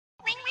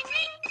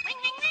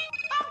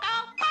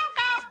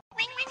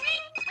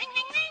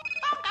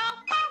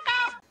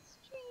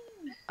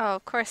Oh,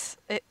 of course.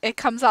 It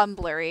comes on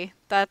blurry.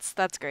 That's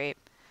great.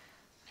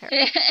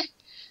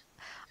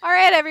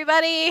 Alright,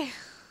 everybody.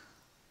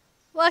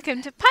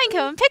 Welcome to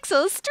Pineco and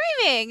Pixels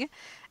streaming!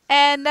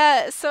 And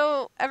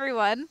so,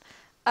 everyone,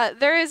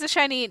 there is a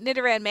shiny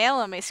Nidoran male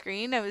on my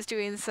screen. I was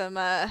doing some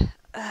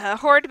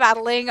horde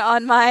battling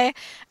on my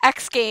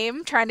X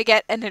game, trying to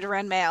get a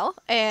Nidoran male,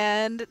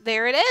 and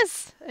there it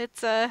is.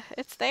 It's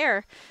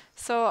there.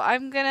 So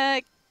I'm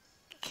gonna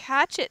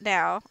catch it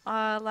now,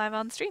 live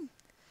on stream.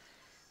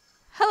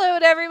 Hello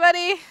to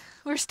everybody!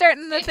 We're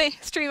starting the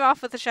stream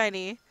off with a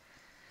shiny.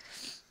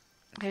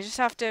 I just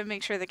have to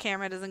make sure the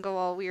camera doesn't go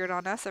all weird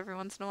on us every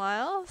once in a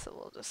while, so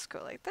we'll just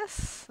go like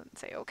this and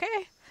say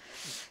okay.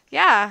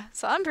 Yeah,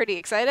 so I'm pretty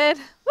excited.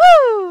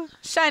 Woo!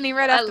 Shiny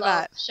right off the bat.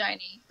 I love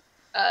shiny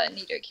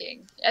Nido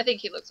King. I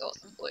think he looks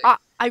awesome blue. I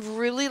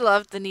really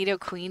loved the Nido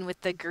Queen with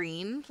the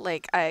green,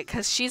 like,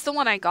 cause she's the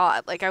one I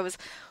got. Like, I was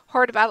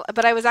horde battle,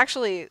 but I was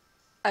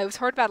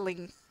horde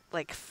battling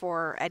like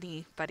for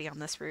anybody on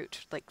this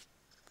route like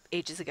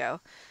ages ago,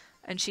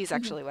 and she's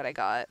actually what I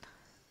got.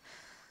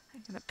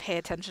 I'm gonna pay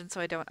attention so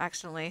I don't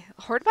accidentally.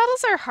 Horde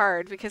battles are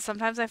hard because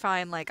sometimes I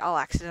find like I'll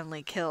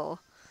accidentally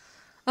kill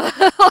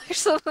the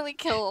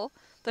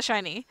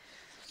shiny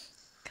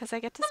because I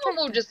get distracted.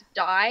 Someone will just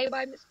die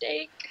by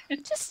mistake.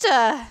 Just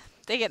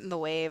they get in the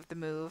way of the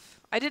move.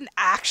 I didn't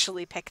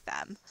actually pick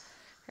them,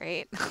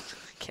 right? I'm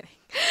kidding.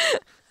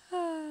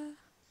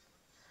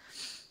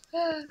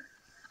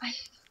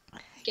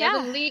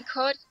 Gavin Lee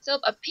caught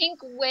himself a pink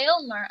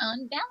whaler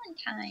on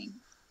Valentine.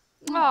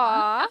 Aww.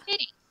 How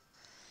fitting.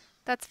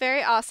 That's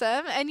very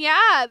awesome. And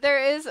yeah, there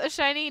is a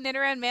shiny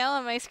Nidoran male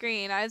on my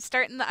screen. I'm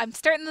starting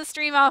the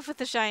stream off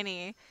with a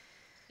shiny.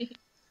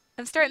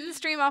 I'm starting the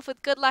stream off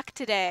with good luck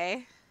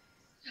today.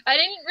 I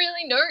didn't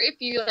really know if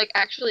you like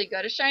actually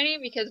got a shiny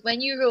because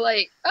when you were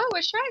like, "Oh,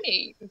 a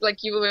shiny,"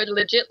 like you were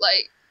legit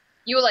like,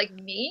 you were like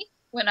me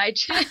when I get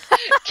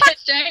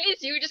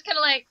shinies. You were just kind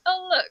of like,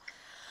 "Oh look,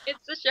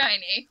 it's a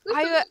shiny."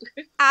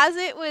 As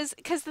it was,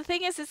 because the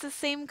thing is, it's the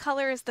same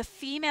color as the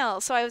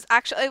female. So I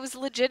was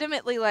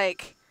legitimately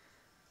like,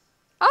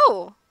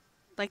 oh,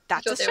 like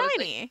that's a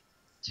shiny.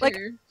 Like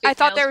I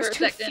thought there was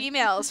two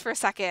females for a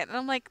second, and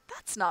I'm like,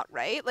 that's not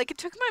right. Like it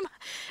took me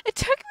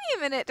a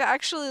minute to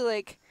actually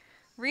like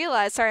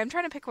realize. Sorry, I'm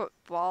trying to pick what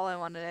ball I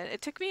wanted in.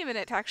 It took me a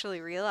minute to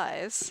actually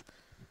realize.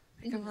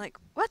 Like, I'm like,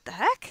 what the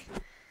heck?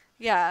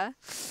 Yeah.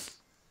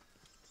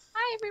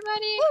 Hi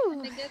everybody.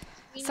 Woo. I guess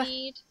we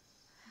need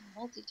a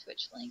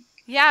multi-Twitch link.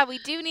 Yeah, we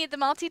do need the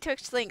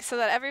multi-Twitch link so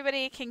that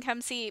everybody can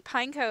come see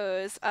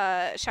Pineco's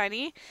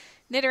shiny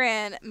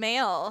Nidoran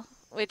male,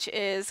 which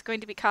is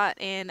going to be caught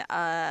in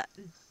a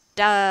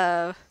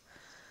dive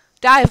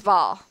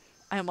ball.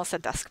 I almost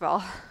said dusk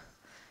ball,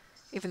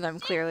 even though I'm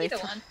clearly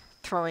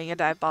throwing a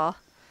dive ball.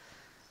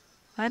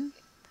 1,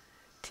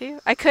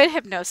 2. I could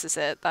hypnosis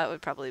it. That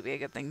would probably be a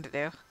good thing to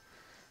do.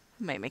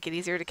 Might make it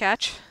easier to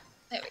catch.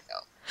 There we go.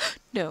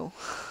 No.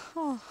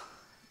 Oh.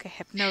 Okay,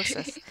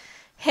 hypnosis.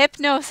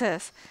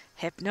 Hypnosis.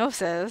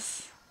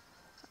 Hypnosis.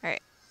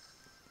 Alright.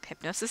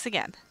 Hypnosis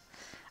again.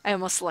 I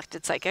almost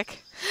selected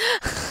psychic.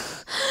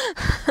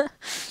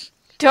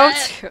 Don't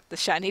screw up the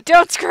shiny.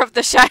 Don't screw up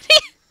the shiny.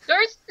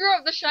 Don't screw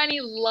up the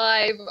shiny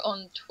live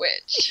on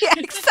Twitch. Yeah,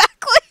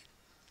 exactly.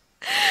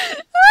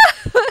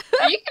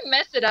 You can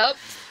mess it up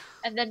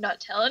and then not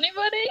tell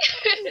anybody.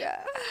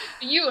 Yeah.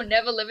 You will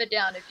never live it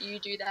down if you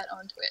do that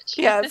on Twitch.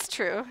 Yeah, it's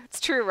true.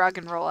 It's true, rock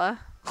and rolla.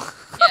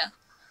 Yeah.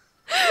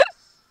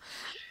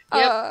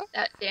 Yep,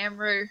 that damn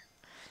Roo.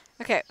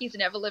 Okay. He's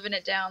never living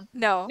it down.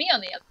 No. Me,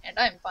 on the other hand,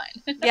 I'm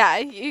fine. Yeah,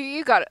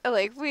 you got it.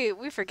 Like, we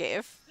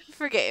forgave.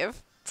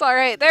 Forgave. It's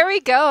alright. There we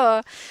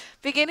go.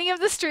 Beginning of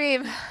the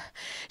stream.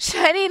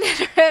 Shiny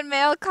Nidoran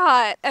male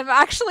caught. I'm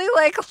actually,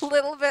 like, a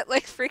little bit,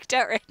 like, freaked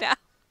out right now.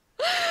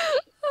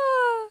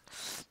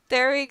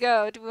 There we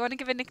go. Do we want to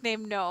give a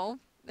nickname? No.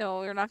 No,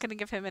 we're not going to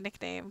give him a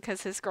nickname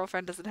because his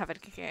girlfriend doesn't have a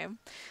nickname.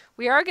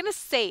 We are going to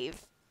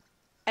save.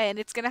 And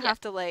it's going to have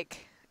to,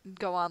 like,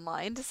 go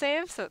online to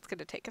save, so it's going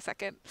to take a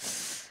second.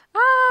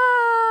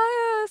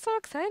 Ah, so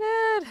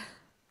excited.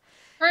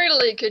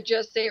 Totally could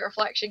just see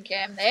reflection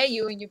cam there,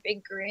 you and your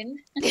big grin.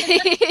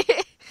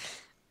 It's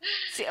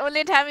the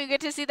only time you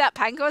get to see that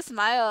Pineco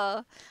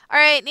smile.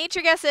 Alright,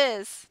 nature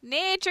guesses.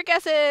 Nature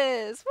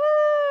guesses.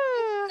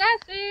 Woo!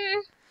 Sassy!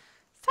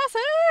 Sassy!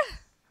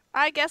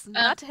 I guess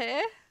not,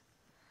 hey?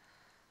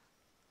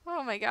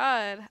 Oh my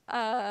god.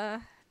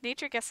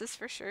 Nature guesses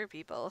for sure,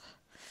 people.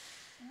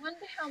 I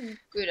wonder how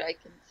good I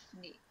can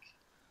sneak.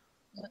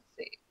 Let's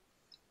see.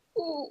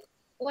 Ooh,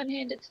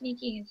 one-handed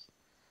sneakies.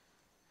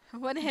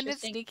 One-handed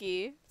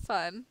sneaky.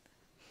 Fun.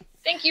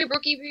 Thank you,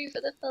 Brookie Boo,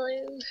 for the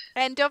follow.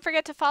 And don't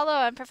forget to follow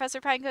on Professor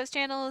Pineco's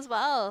channel as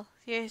well.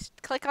 You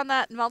click on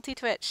that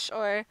multi-Twitch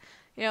or,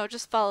 you know,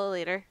 just follow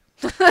later.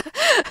 Just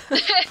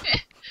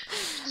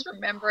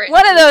remember it.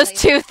 One of those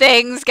two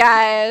things,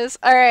 guys.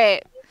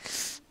 Alright.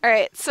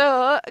 Alright,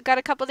 so got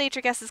a couple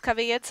nature guesses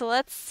coming in, so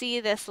let's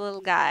see this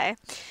little guy.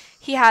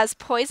 He has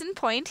Poison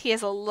Point. He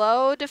has a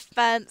low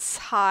defense,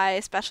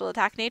 high special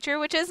attack nature,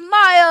 which is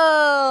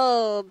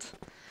mild.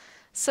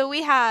 So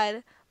we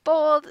had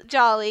bold,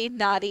 jolly,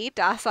 naughty,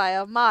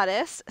 docile,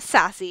 modest,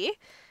 sassy,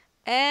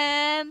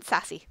 and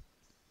sassy.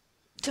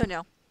 So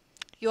no,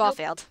 you all Nope.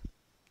 failed.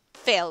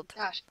 Failed.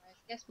 Gosh, guys,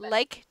 guess what?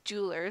 Like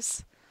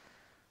jewelers.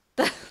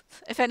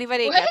 If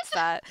anybody What? gets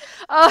that.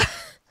 Oh,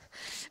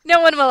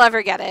 no one will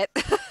ever get it.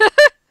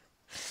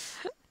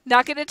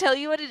 Not gonna tell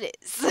you what it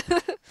is.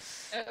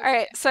 Okay.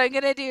 Alright, so I'm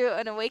gonna do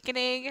an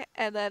awakening,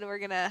 and then we're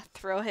gonna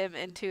throw him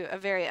into a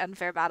very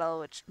unfair battle,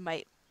 which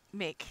might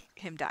make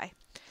him die.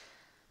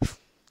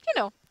 You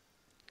know,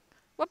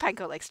 what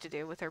Pineco likes to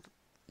do with her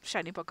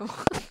shiny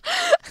Pokemon.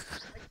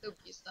 Just like to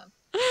abuse them.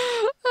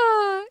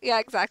 Yeah,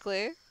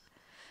 exactly.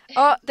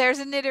 Oh, there's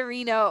a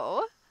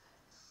Nidorino.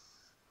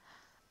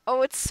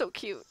 Oh, it's so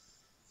cute.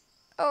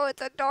 Oh,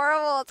 it's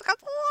adorable. It's got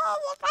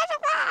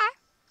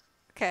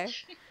okay.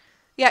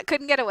 Yeah,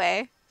 couldn't get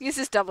away. Use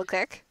this double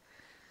click.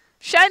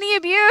 Shiny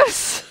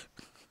abuse!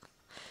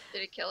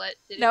 Did it kill it?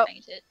 Did Nope. it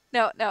faint it?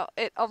 No,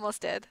 it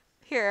almost did.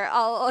 Here,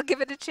 I'll give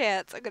it a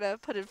chance. I'm gonna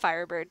put in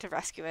Firebird to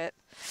rescue it.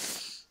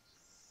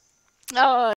 Oh,